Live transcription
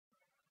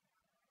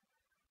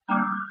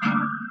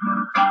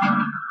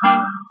Hello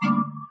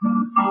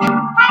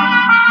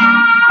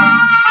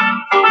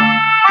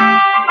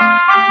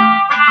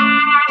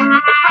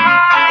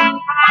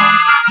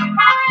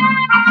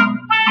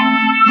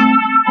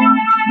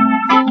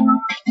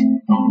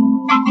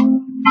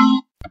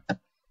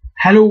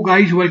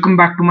guys, welcome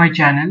back to my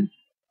channel,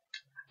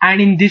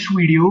 and in this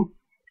video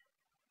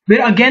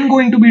we're again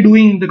going to be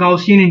doing the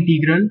Gaussian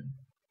integral,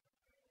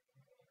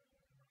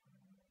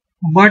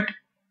 but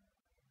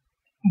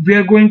we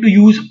are going to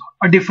use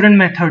a different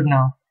method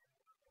now.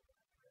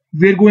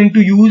 We're going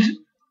to use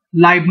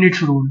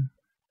Leibniz rule,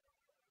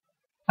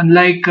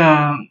 unlike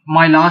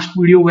my last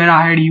video where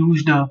I had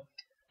used the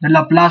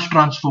Laplace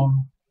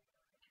transform.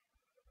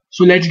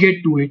 So let's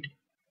get to it.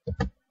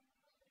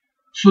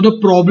 So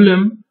the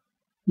problem,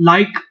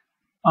 like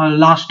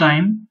last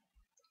time,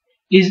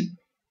 is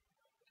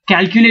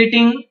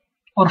calculating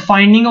or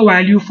finding a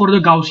value for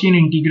the Gaussian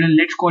integral.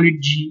 Let's call it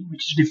g,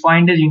 which is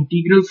defined as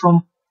integral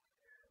from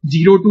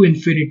 0 to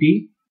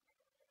infinity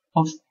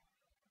of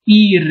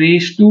e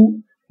raised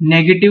to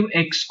negative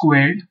x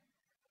squared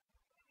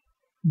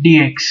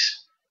dx.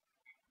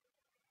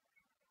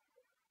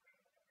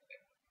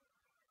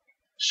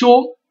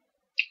 So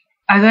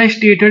as I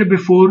stated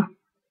before,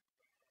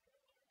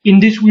 in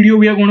this video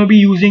we are going to be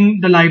using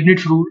the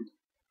Leibniz rule,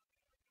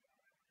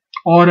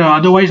 or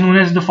otherwise known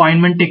as the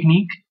Feynman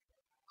technique,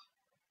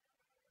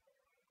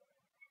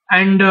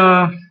 and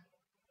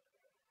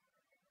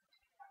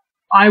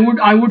I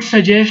would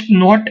suggest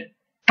not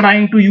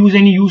trying to use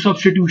any u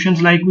substitutions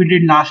like we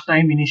did last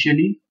time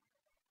initially,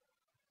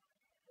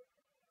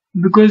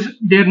 because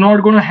they're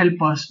not going to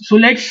help us. So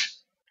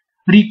let's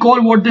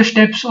recall what the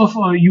steps of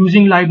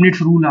using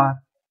Leibniz rule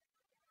are.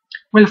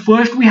 Well,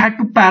 first we had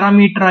to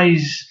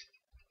parameterize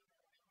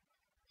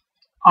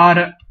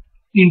our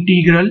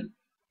integral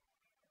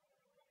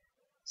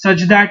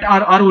such that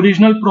our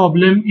original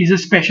problem is a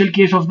special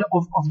case of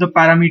the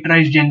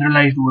parameterized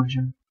generalized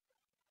version.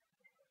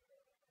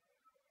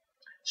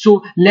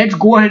 So let's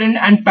go ahead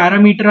and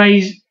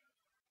parameterize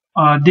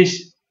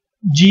this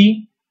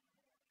g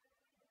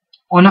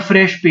on a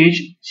fresh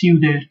page. See you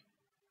there.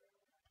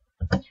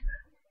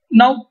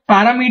 Now,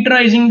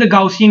 parameterizing the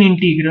Gaussian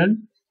integral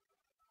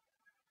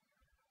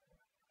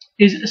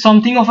is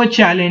something of a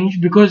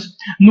challenge, because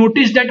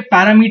notice that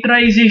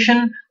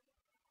parameterization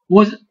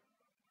was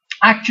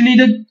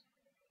actually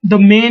the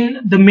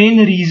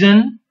main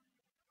reason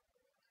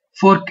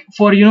for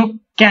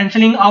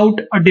cancelling out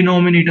a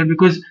denominator.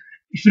 Because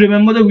if you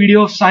remember the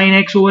video of sine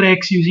x over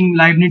x using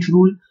Leibniz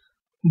rule,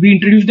 we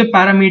introduced the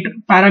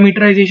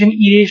parameterization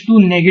e raised to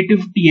negative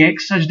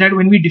tx, such that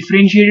when we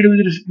differentiated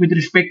with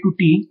respect to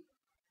t,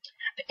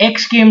 the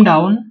x came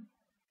down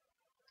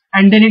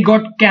and then it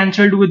got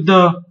cancelled with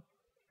the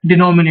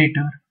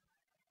denominator.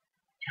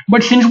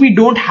 But since we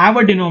don't have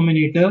a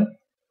denominator,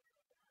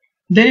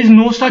 there is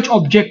no such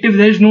objective,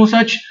 there is no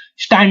such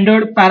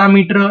standard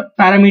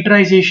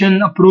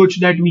parameterization approach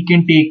that we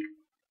can take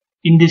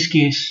in this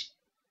case.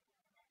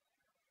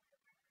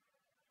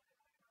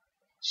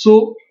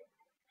 So,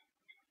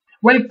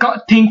 well,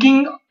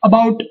 thinking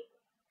about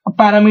a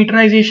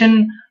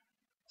parameterization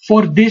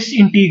for this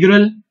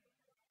integral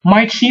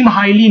might seem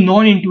highly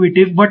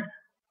non-intuitive, but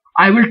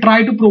I will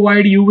try to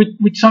provide you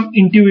with some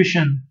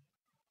intuition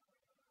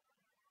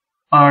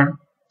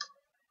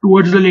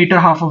towards the later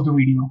half of the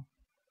video.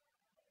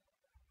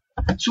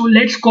 So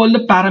let's call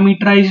the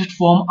parameterized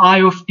form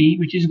I of t,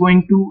 which is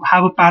going to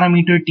have a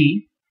parameter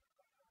t,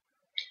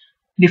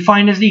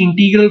 defined as the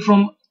integral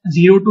from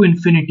 0 to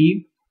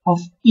infinity of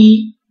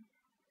e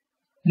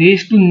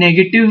raised to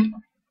negative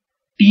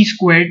t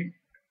squared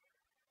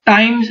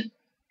times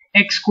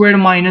x squared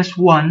minus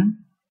 1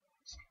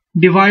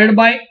 divided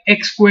by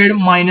x squared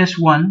minus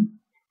 1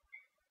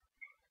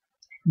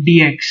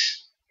 dx.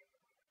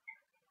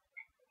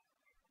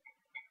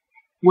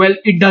 Well,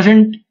 it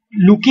doesn't,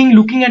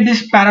 looking at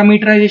this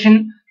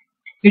parameterization,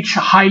 it's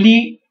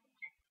highly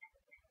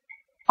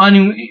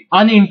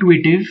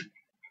unintuitive,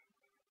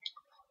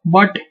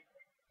 but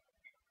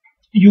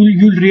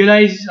you'll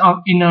realize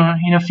in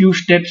a few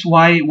steps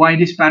why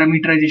this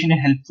parameterization is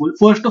helpful.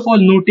 First of all,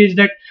 notice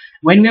that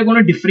when we are going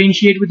to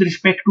differentiate with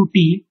respect to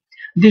t,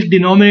 this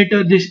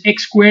denominator, this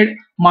x squared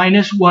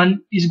minus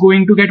 1, is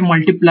going to get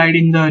multiplied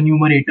in the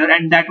numerator,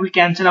 and that will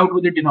cancel out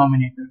with the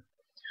denominator.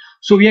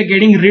 So we are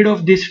getting rid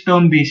of this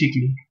term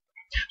basically.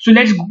 So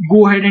let's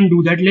go ahead and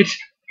do that. Let's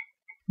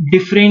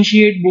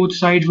differentiate both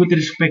sides with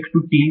respect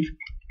to t.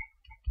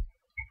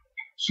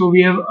 So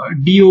we have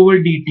d over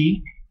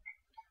dt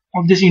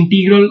of this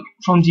integral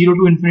from 0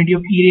 to infinity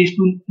of e raised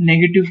to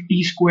negative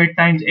t squared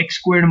times x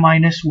squared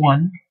minus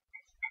 1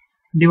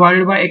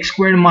 divided by x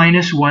squared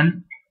minus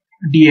 1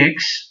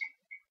 dx.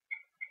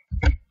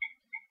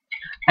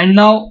 And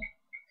now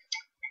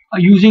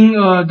using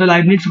the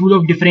Leibniz rule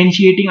of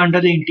differentiating under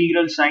the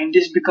integral sign,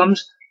 this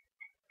becomes,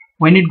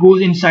 when it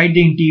goes inside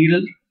the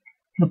integral,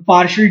 the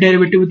partial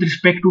derivative with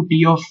respect to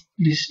t of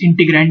this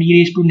integrand e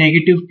raised to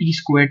negative t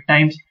squared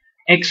times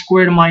x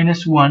squared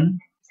minus 1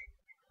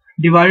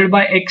 divided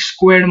by x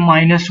squared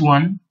minus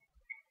 1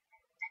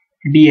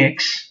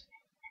 dx.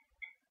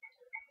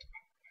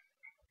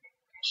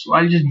 So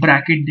I'll just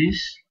bracket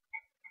this,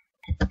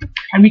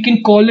 and we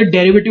can call the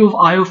derivative of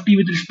I of t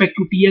with respect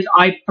to t as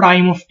I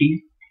prime of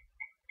t.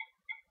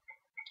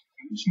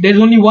 So there's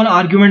only one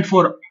argument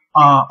for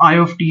I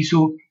of t,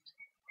 so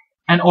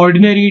an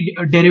ordinary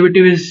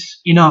derivative is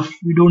enough.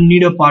 We don't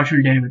need a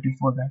partial derivative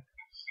for that.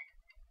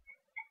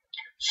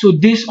 So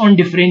this, on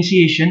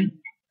differentiation,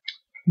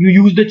 you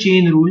use the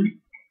chain rule,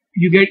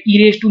 you get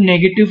e raised to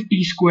negative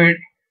t squared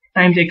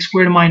times x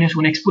squared minus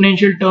 1,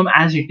 exponential term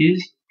as it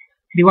is,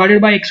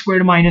 divided by x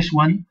squared minus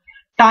 1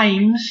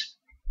 times,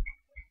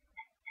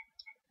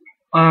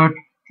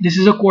 this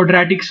is a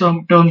quadratic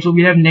term, so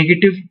we have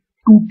negative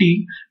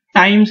 2t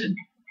times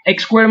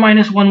x squared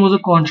minus 1 was a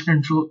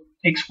constant, so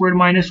x squared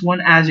minus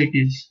 1 as it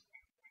is,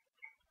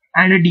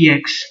 and a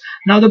dx.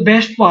 Now the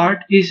best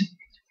part is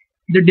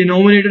the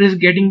denominator is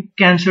getting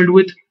cancelled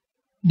with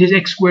this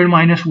x squared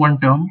minus 1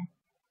 term.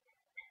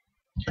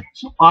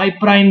 So I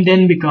prime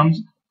then becomes,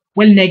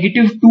 well,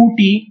 negative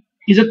 2t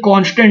is a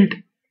constant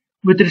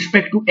with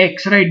respect to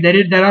x, right?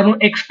 There are no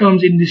x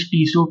terms in this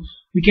t, so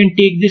we can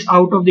take this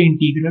out of the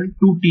integral.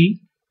 2t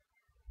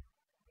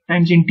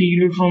times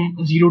integral from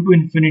 0 to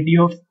infinity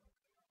of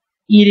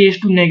e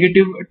raised to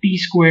negative t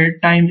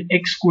squared times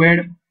x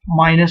squared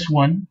minus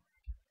 1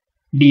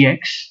 dx.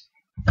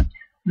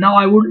 Now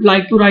I would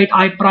like to write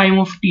I prime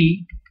of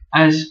t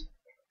as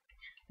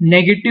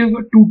negative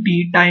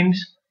 2t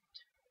times,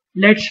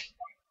 let's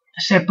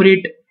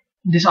separate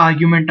this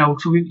argument out.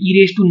 So we have e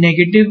raised to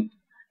negative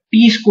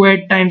t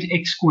squared times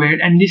x squared,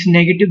 and this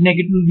negative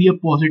will be a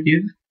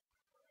positive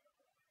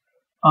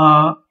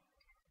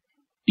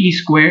t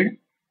squared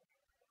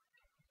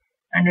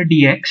and a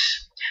dx.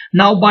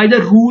 Now by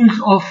the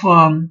rules of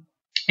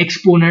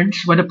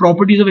exponents, by the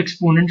properties of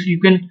exponents,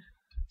 you can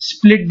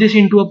split this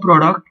into a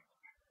product,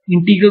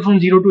 integral from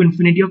 0 to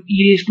infinity of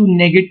e raised to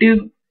negative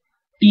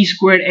t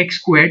squared x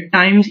squared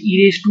times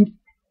e raised to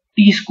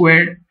t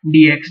squared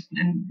dx,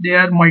 and they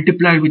are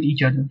multiplied with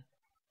each other.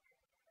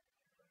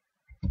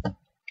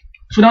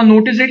 So now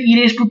notice that e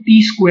raised to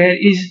t square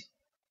is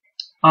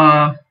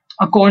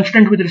a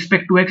constant with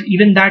respect to x.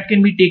 Even that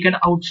can be taken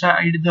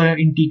outside the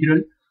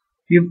integral.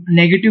 We have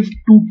negative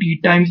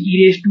 2t times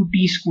e raised to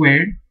t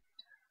squared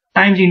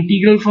times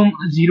integral from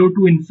 0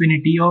 to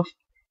infinity of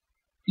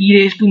e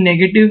raised to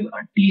negative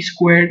t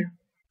squared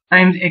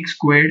times x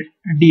squared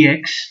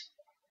dx.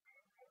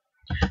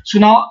 So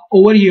now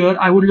over here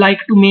I would like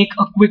to make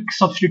a quick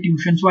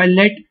substitution. So I'll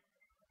let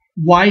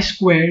y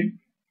squared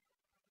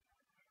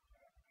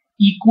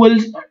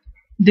equals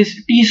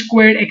this t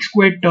squared x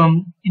squared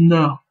term in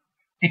the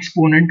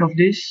exponent of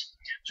this.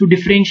 So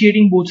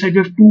differentiating both sides,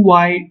 we have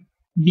 2y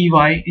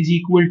dy is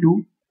equal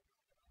to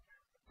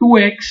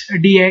 2x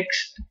dx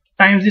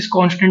times this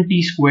constant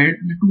t squared.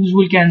 The 2's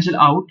will cancel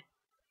out,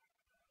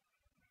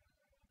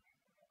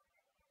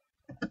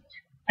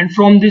 and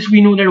from this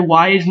we know that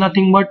y is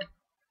nothing but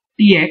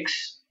tx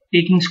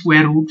taking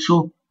square root.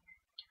 So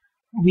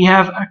we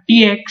have a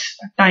tx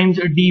times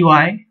a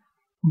dy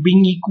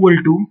being equal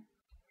to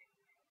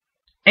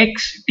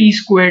x t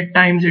squared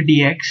times a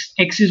dx.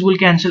 X's will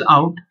cancel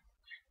out,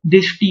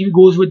 this t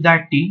goes with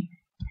that t,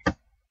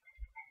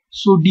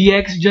 so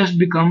dx just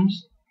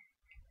becomes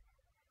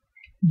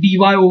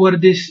dy over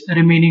this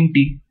remaining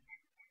t.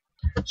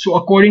 So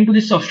according to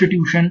this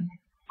substitution,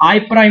 I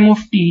prime of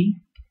t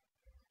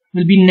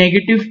will be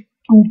negative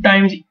 2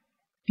 times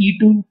e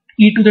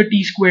to the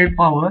t squared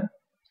power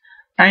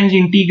times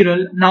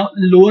integral, now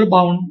lower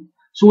bound.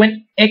 So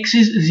when x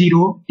is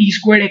 0, t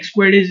squared x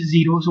squared is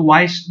 0, so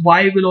y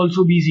will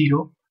also be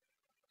 0,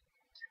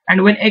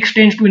 and when x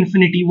tends to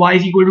infinity, y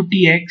is equal to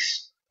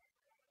tx.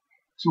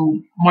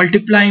 So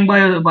multiplying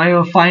by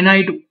a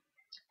finite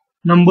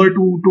number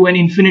to an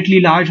infinitely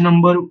large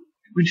number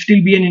will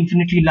still be an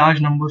infinitely large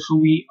number, so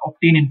we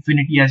obtain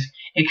infinity. As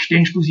x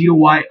tends to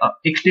 0,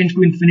 x tends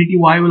to infinity,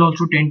 y will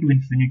also tend to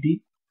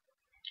infinity,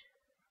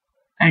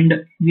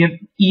 and we have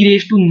e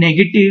raised to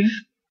negative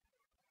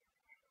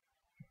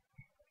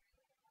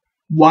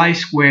y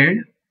squared,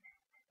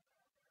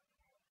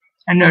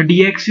 and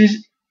dx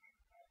is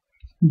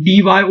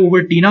dy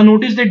over t. Now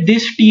notice that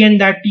this t and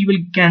that t will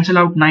cancel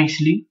out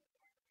nicely,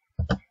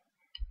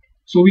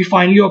 so we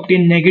finally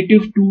obtain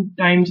negative 2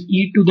 times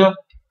e to the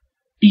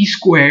t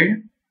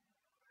squared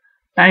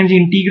times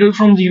integral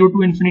from 0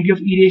 to infinity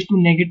of e raised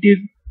to negative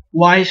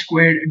y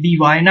squared dy.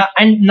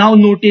 Now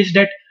notice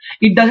that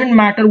it doesn't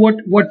matter what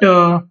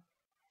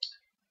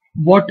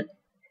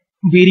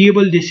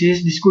variable this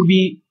is. This could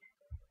be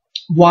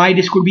y,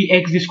 this could be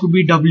x, this could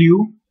be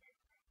w,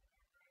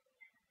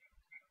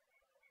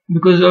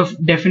 because of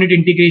definite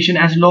integration,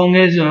 as long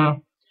as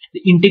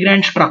the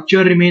integrand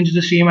structure remains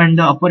the same and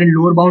the upper and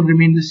lower bound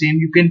remain the same,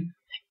 you can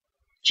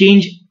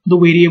change the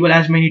variable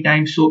as many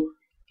times. So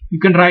you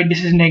can write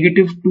this as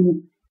negative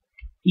 2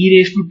 e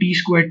raised to t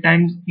squared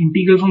times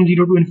integral from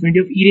 0 to infinity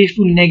of e raised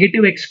to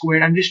negative x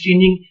squared. I'm just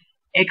changing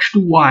x to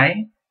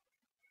y,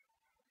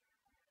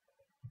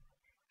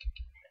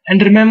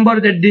 and remember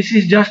that this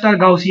is just our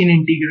Gaussian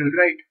integral,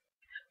 right?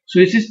 So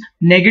this is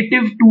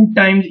negative 2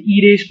 times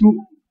e raised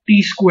to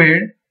t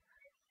squared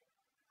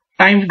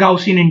times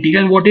Gaussian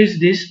integral. What is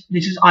this?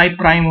 This is I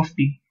prime of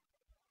t.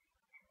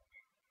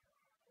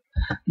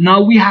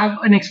 Now we have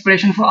an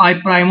expression for I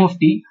prime of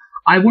t.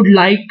 I would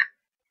like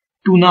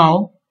to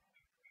now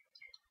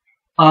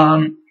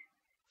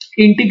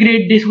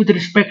integrate this with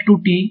respect to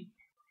t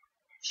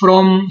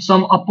from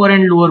some upper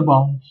and lower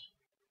bounds.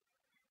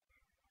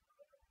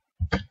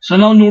 So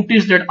now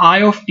notice that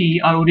I of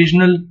t, our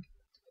original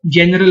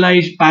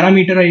generalized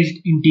parameterized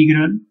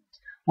integral,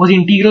 was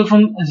integral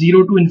from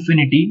 0 to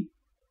infinity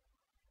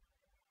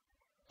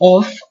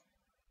of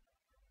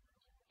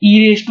e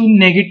raised to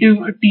negative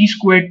t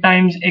squared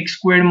times x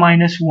squared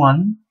minus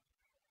 1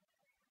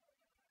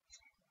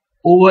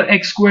 over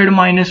x squared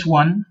minus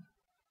 1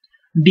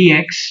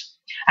 dx.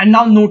 And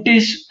now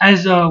notice,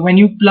 as when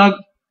you plug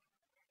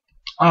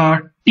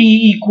t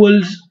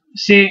equals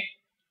say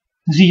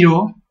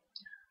 0,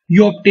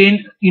 you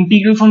obtain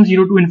integral from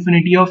 0 to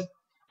infinity of,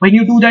 when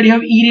you do that, you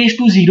have e raised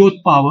to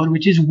 0th power,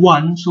 which is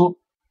 1, so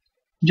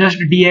just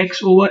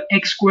dx over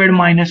x squared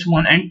minus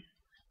 1, and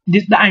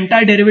this, the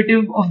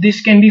antiderivative of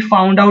this can be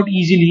found out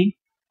easily.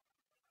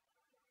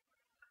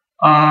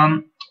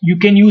 You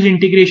can use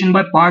integration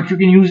by parts, you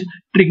can use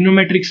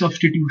trigonometric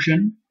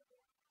substitution.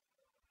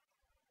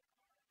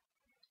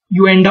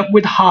 You end up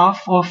with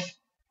half of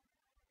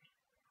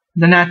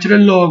the natural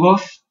log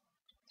of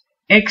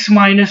x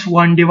minus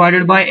 1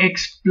 divided by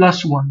x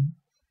plus 1,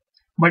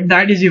 but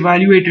that is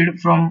evaluated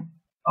from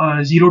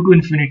 0 to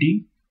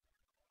infinity.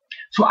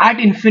 So at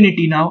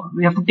infinity, now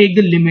we have to take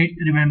the limit.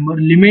 Remember,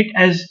 limit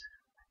as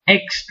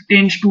x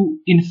tends to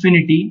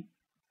infinity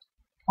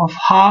of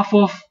half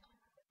of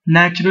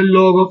natural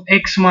log of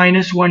x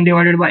minus 1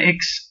 divided by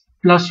x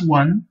plus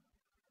 1,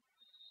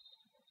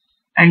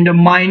 and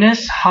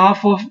minus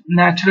half of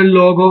natural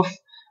log of,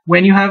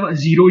 when you have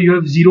 0, you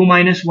have 0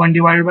 minus 1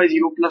 divided by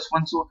 0 plus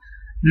 1, so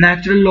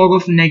natural log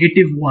of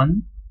negative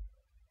 1.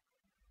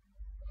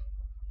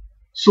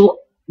 So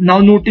now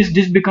notice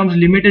this becomes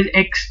limit as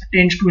x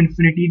tends to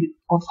infinity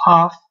of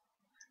half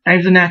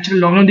times the natural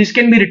log. Now this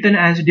can be written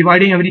as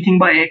dividing everything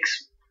by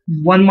x,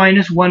 1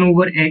 minus 1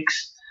 over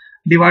x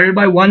divided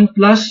by 1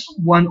 plus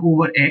 1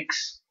 over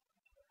x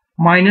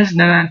minus the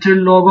natural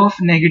log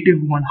of negative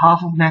 1,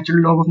 half of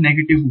natural log of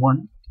negative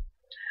 1.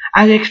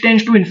 As x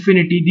tends to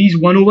infinity, these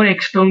 1 over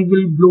x terms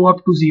will blow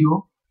up to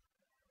 0.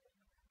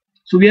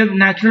 So we have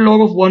natural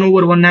log of 1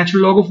 over 1,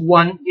 natural log of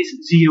 1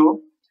 is 0.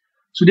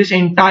 So this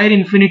entire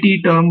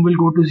infinity term will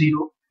go to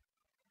 0.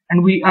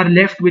 And we are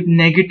left with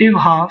negative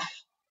half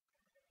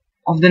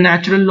of the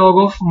natural log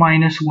of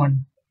minus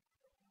 1.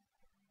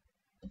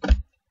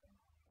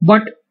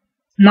 But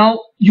now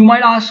you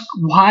might ask,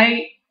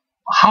 why,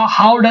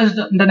 how does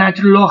the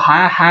natural log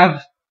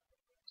have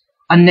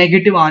a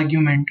negative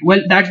argument?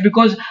 Well, that's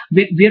because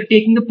we are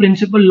taking the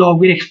principal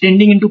log, we are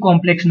extending into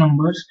complex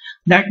numbers.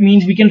 That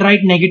means we can write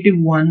negative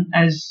 1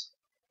 as,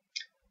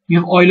 we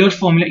have Euler's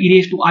formula, e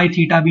raised to I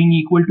theta being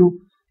equal to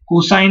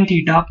cosine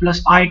theta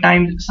plus I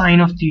times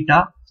sine of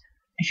theta.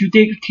 If you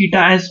take theta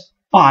as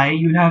pi,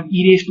 you have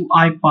e raised to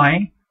I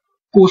pi.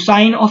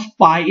 Cosine of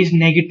pi is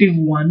negative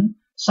 1,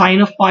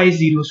 sine of pi is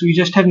 0, so you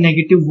just have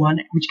negative 1,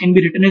 which can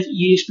be written as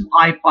e raised to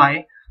I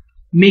pi,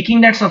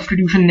 making that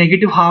substitution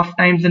negative half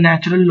times the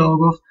natural log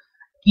of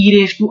e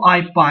raised to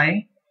I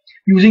pi.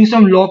 Using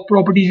some log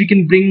properties, we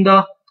can bring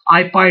the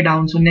I pi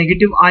down, so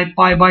negative I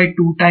pi by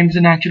 2 times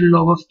the natural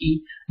log of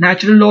e.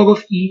 Natural log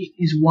of e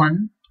is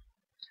 1,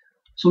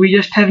 so we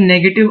just have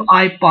negative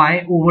I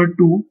pi over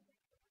 2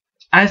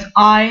 as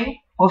I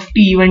of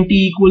t when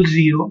t equals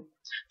 0.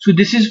 So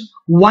this is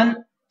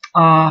one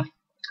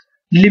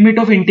limit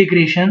of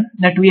integration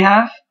that we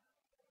have.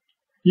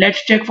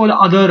 Let's check for the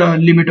other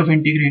limit of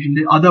integration,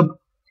 the other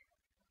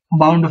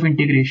bound of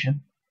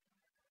integration.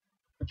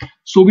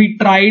 So we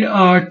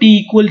tried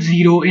t equals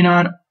 0 in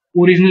our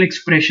original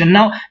expression.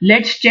 Now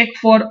let's check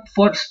for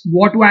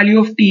what value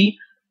of t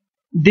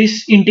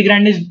this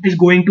integrand is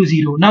going to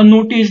 0. Now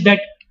notice that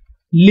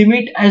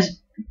limit as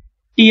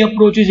t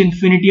approaches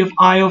infinity of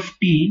I of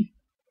t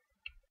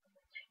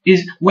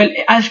is, well,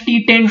 as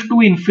t tends to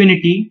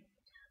infinity,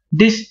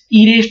 this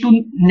e raised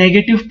to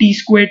negative t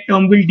squared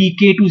term will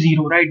decay to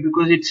 0, right?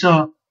 Because it's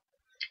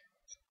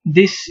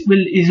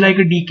is like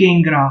a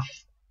decaying graph.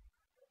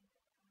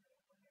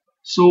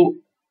 So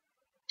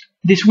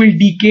this will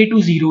decay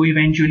to 0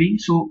 eventually.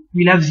 So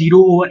we'll have 0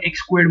 over x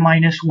squared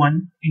minus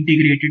 1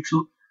 integrated.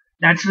 So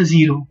that's a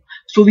 0.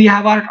 So we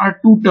have our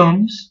two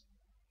terms,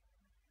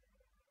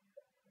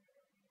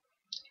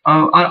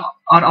 our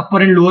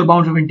upper and lower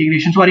bounds of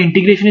integration. So our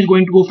integration is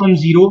going to go from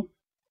 0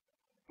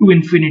 to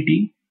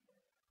infinity,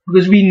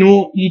 because we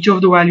know each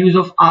of the values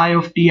of I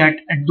of t at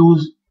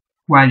those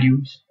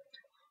values.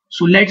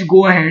 So let's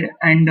go ahead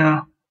and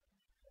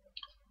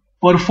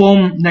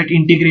perform that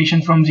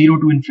integration from 0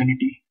 to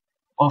infinity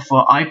of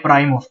I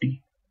prime of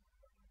t.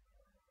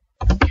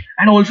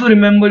 And also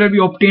remember that we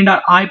obtained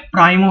our I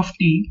prime of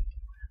t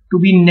to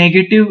be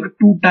negative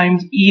 2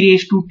 times e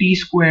raised to t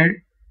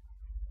squared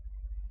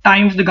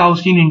times the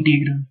Gaussian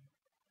integral.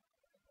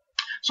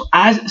 So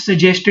as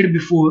suggested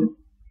before,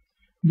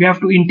 we have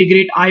to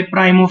integrate I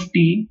prime of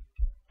t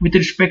with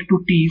respect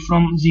to t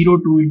from 0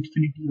 to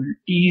infinity. Well,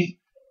 t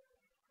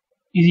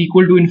is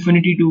equal to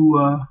infinity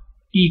to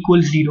t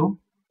equals 0,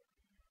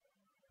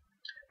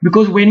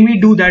 because when we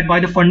do that by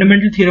the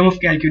fundamental theorem of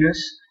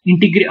calculus,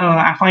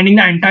 finding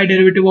the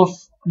antiderivative of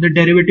the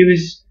derivative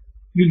is,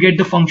 you get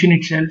the function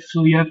itself.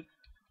 So you have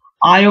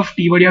I of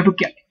t, but you have to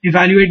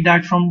evaluate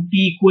that from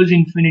t equals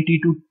infinity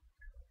to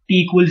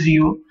t equals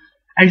 0.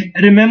 And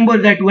remember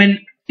that when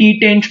t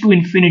tends to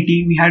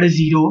infinity, we had a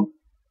 0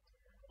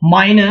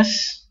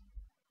 minus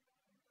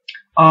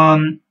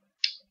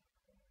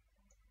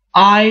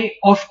I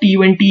of t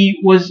when t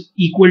was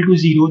equal to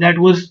 0. That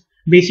was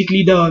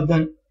basically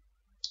the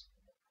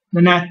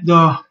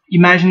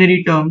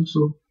imaginary term.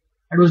 So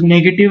that was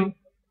negative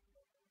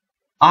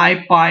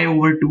I pi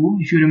over 2.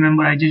 If you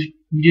remember,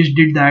 we just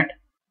did that.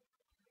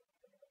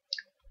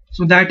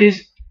 So that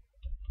is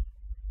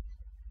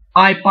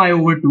I pi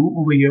over 2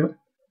 over here.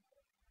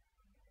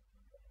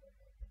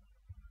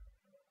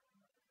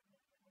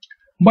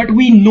 But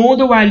we know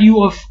the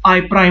value of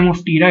I prime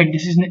of t, right?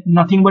 This is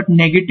nothing but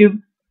negative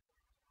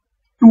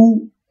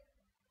 2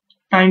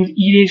 times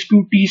e raised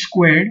to t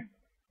squared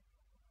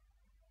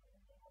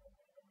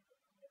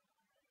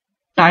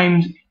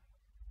times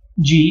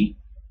g,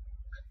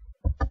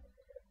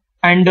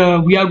 and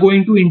we are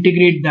going to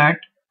integrate that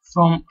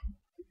from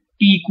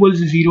t equals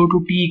 0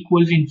 to t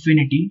equals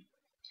infinity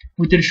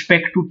with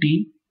respect to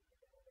t.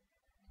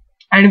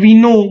 And we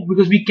know,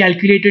 because we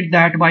calculated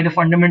that by the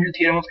fundamental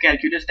theorem of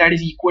calculus, that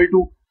is equal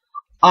to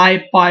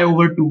I pi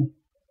over 2.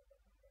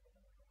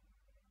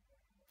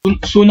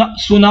 So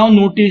now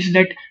notice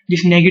that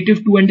this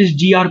negative 2 and this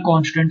g are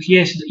constants.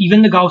 Yes,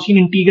 even the Gaussian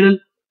integral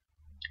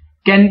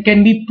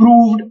can be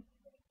proved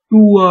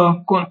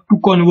to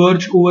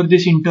converge over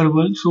this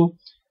interval. So,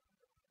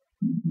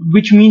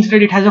 which means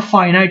that it has a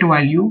finite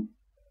value.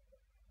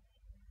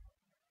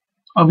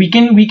 We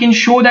can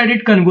show that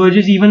it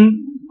converges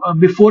even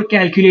before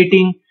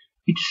calculating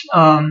its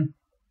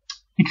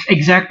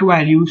exact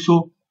value.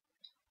 So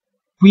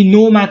we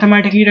know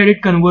mathematically that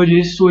it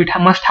converges, so it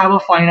must have a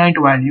finite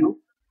value,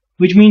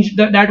 which means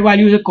that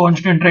value is a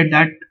constant, right?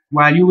 That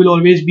value will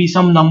always be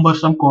some number,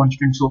 some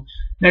constant. So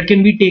that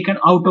can be taken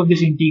out of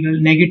this integral,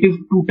 negative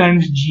 2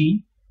 times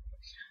g,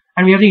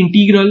 and we have the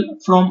integral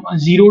from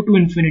 0 to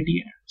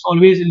infinity. It's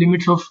always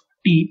limits of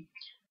t,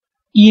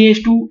 e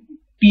raised to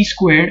t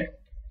squared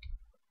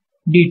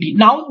dt.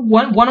 Now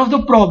one of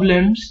the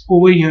problems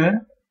over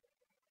here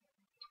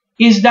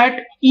is that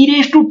e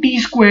raised to t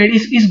squared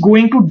is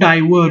going to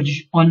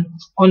diverge on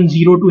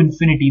 0 to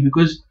infinity,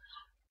 because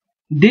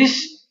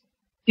this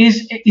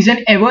is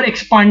an ever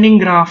expanding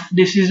graph.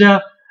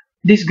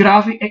 This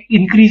graph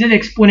increases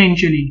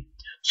exponentially.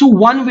 So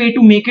one way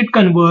to make it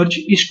converge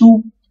is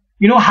to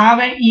have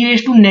an e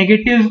raised to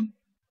negative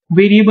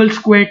variable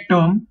squared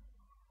term,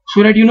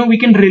 so that we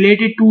can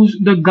relate it to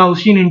the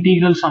Gaussian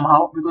integral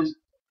somehow,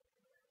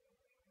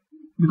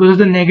 because of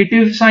the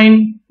negative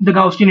sign, the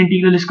Gaussian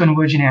integral is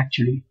converging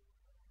actually.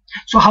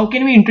 So how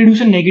can we introduce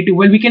a negative?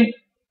 Well, we can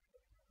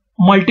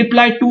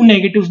multiply two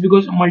negatives,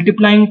 because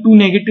multiplying two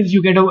negatives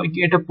you get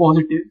a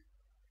positive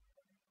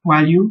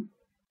value.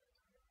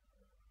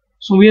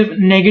 So we have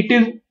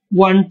negative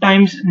 1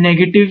 times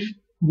negative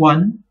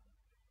 1.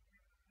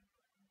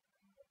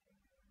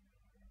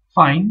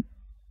 Fine.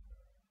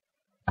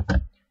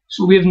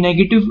 So we have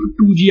negative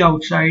 2g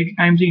outside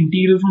times the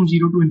integral from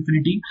 0 to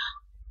infinity.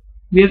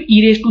 We have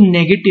e raised to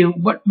negative,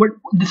 but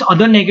this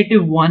other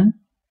negative 1,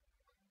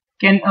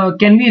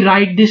 can we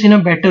write this in a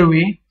better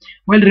way?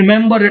 Well,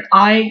 remember that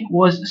I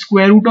was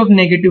square root of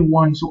negative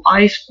 1, so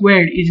I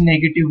squared is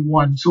negative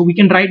 1. So we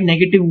can write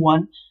negative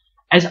 1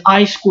 as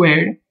I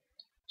squared.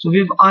 So we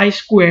have I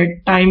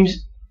squared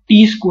times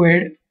t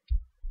squared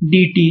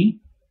dt,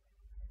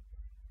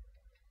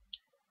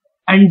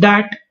 and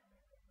that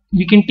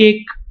we can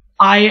take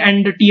I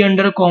and the t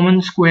under a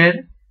common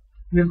square.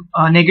 We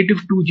have negative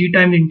 2g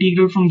times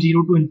integral from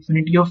 0 to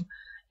infinity of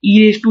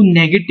e raised to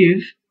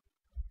negative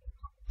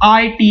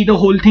I t the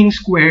whole thing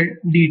squared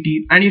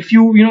dt. And if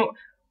you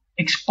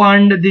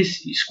expand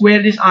this,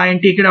 square this I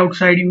and take it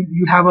outside,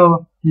 you have a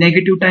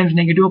negative times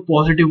negative, a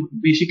positive.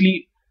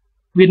 Basically,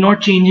 we're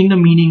not changing the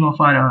meaning of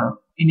our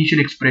initial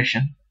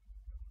expression.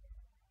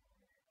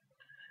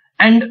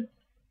 And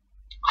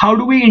how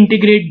do we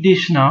integrate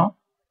this now?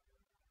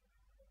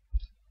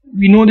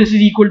 We know this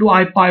is equal to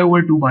I pi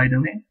over 2, by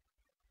the way.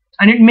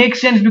 And it makes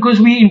sense because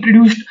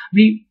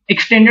we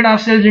extended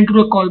ourselves into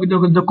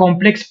the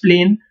complex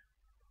plane,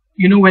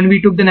 when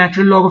we took the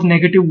natural log of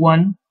negative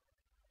 1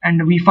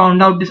 and we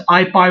found out this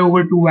I pi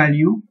over 2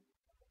 value.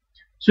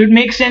 So it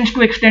makes sense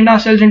to extend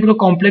ourselves into the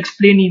complex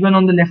plane even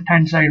on the left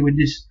hand side with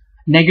this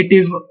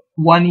negative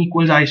 1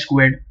 equals I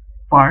squared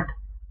part.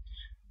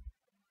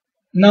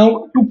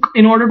 Now,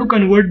 in order to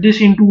convert this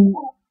into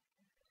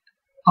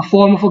a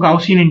form of a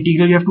Gaussian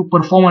integral, you have to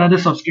perform another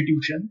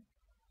substitution.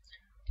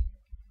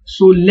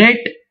 So let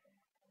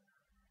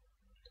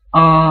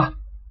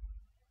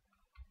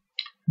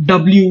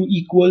w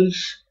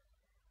equals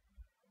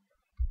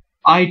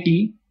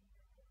it,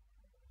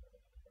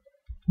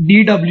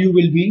 dw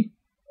will be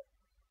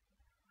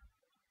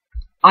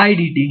I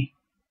dt.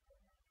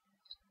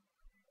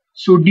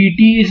 So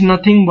dt is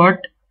nothing but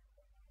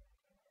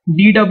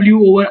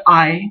dw over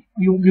I.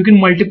 You can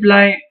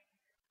multiply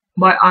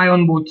by I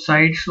on both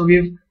sides. So we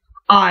have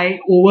I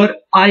over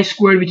I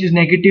squared, which is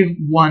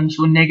 -1.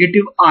 So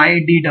negative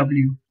I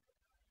dw.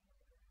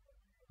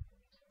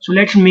 So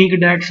let's make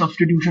that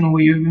substitution over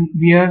here.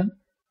 We have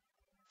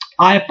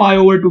I pi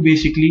over 2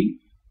 basically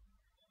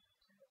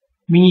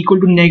being equal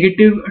to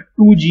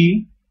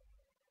 -2g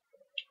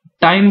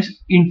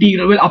times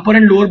integral. Well, upper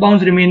and lower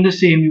bounds remain the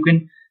same. You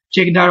can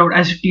check that out.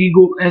 As t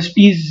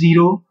is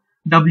 0,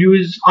 w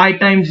is I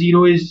times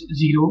 0 is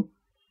 0,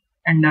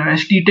 and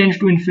as t tends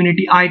to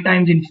infinity, I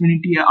times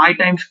infinity, I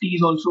times t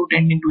is also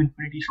tending to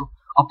infinity. So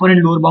upper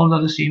and lower bounds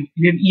are the same.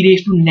 We have e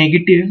raised to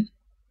negative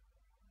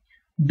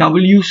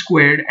w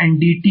squared, and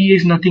dt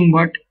is nothing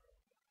but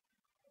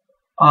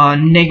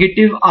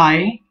negative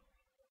I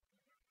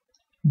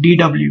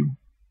dw.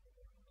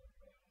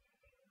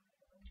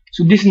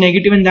 So this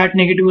negative and that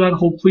negative are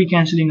hopefully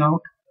cancelling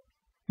out.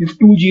 We have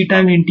 2g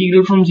times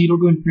integral from 0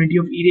 to infinity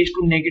of e raised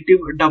to negative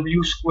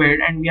w squared,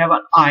 and we have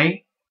an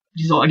I,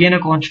 which is again a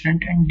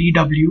constant, and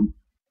dw.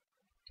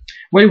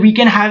 Well, we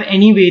can have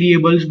any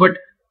variables, but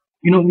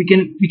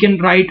we can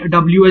write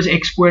w as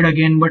x squared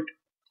again, but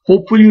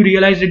hopefully you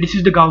realize that this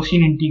is the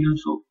Gaussian integral.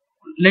 So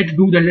let's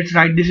do that. Let's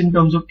write this in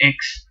terms of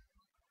x.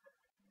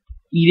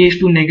 E raised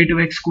to negative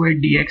x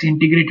squared dx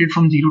integrated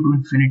from 0 to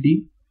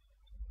infinity.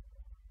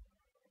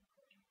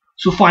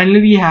 So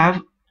finally we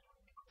have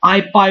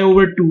I pi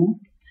over 2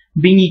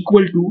 being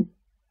equal to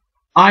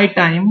I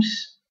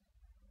times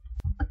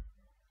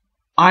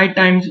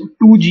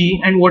 2g,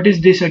 and what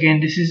is this again?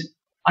 This is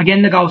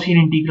again the Gaussian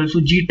integral.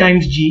 So g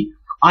times g,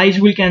 i's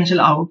will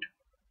cancel out.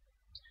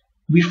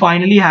 We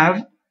finally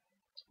have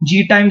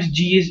g times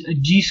g is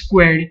g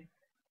squared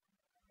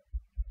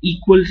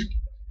equals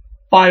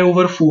pi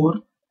over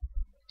 4.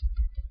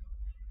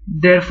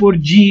 Therefore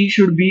g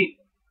should be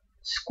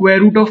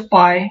square root of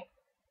pi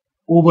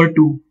over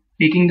 2,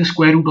 taking the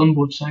square root on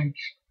both sides.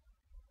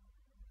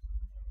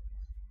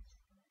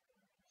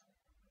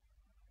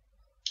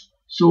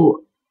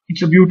 So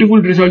it's a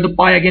beautiful result. The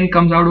pi again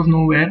comes out of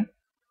nowhere,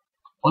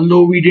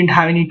 although we didn't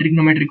have any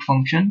trigonometric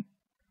function.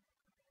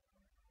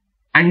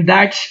 And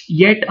that's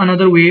yet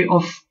another way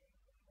of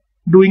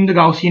doing the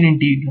Gaussian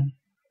integral.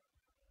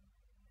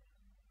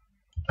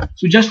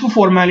 So just for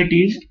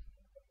formalities,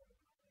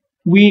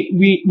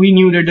 we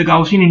knew that the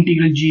Gaussian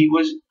integral g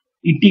was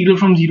integral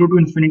from 0 to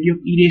infinity of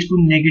e raised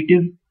to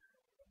negative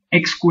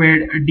x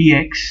squared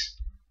dx,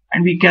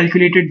 and we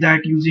calculated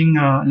that using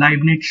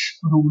Leibniz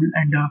rule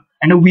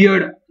and a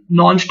weird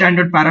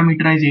non-standard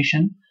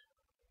parameterization.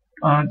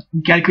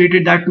 We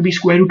calculated that to be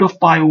square root of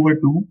pi over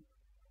 2.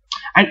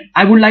 And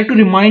I would like to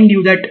remind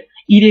you that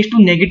e raised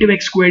to negative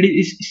x squared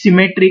is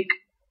symmetric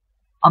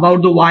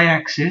about the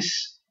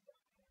y-axis.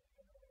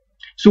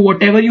 So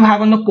whatever you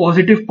have on the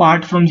positive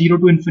part from 0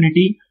 to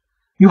infinity,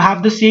 you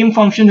have the same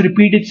function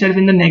repeat itself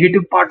in the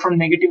negative part from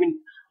negative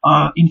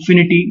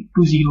infinity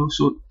to 0.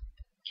 So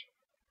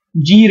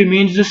g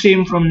remains the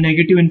same from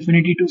negative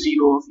infinity to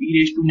 0 of e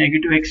raised to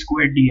negative x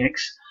squared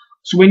dx.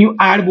 So when you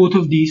add both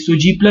of these, so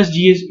g plus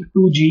g is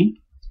 2g.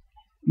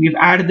 We have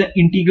added the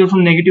integral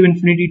from negative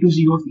infinity to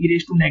 0 of e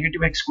raised to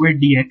negative x squared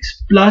dx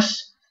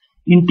plus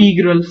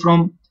integral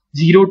from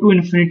 0 to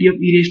infinity of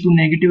e raised to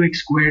negative x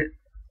squared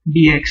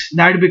dx.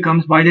 That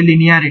becomes, by the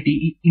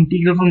linearity,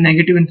 integral from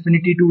negative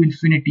infinity to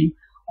infinity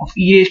of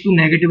e raised to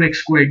negative x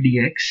squared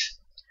dx.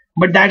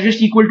 But that's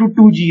just equal to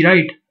 2g,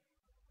 right?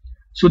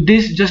 So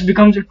this just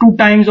becomes 2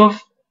 times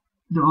of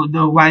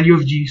the value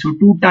of g. So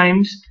 2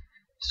 times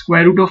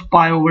square root of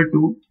pi over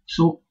 2.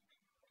 So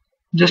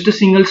just a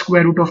single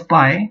square root of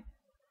pi,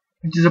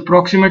 which is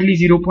approximately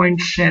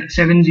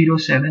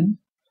 0.707.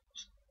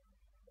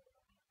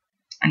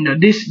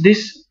 And this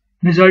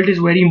result is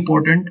very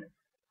important.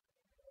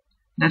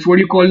 That's what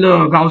you call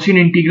the Gaussian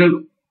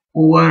integral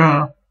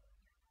over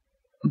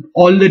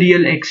all the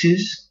real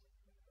x's.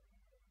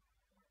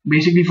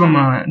 Basically from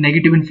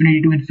negative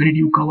infinity to infinity,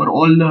 you cover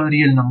all the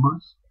real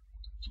numbers,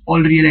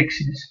 all real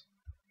x's.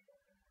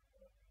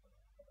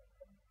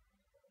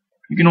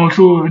 You can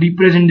also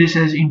represent this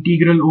as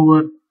integral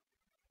over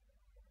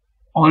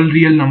all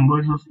real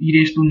numbers of e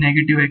raised to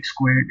negative x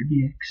squared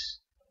dx.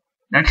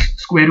 That's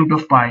square root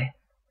of pi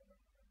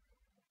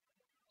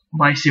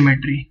by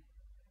symmetry.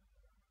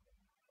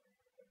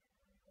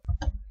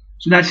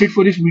 So that's it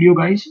for this video,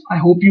 guys. I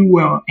hope you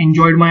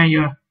enjoyed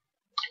my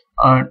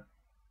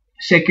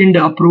second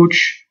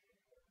approach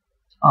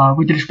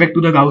with respect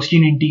to the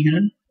Gaussian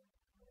integral.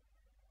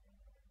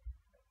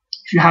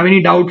 If you have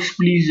any doubts,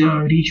 please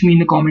reach me in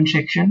the comment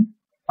section.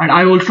 And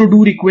I also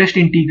do request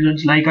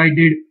integrals like I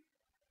did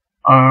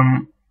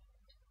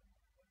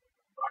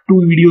 2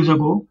 videos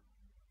ago.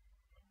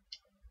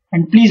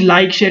 And please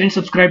like, share and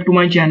subscribe to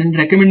my channel.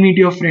 Recommend me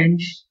to your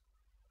friends.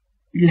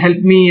 It will help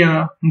me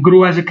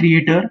grow as a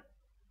creator.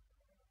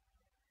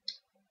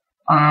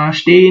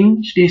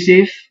 Stay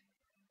safe.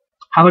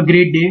 Have a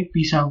great day.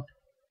 Peace out.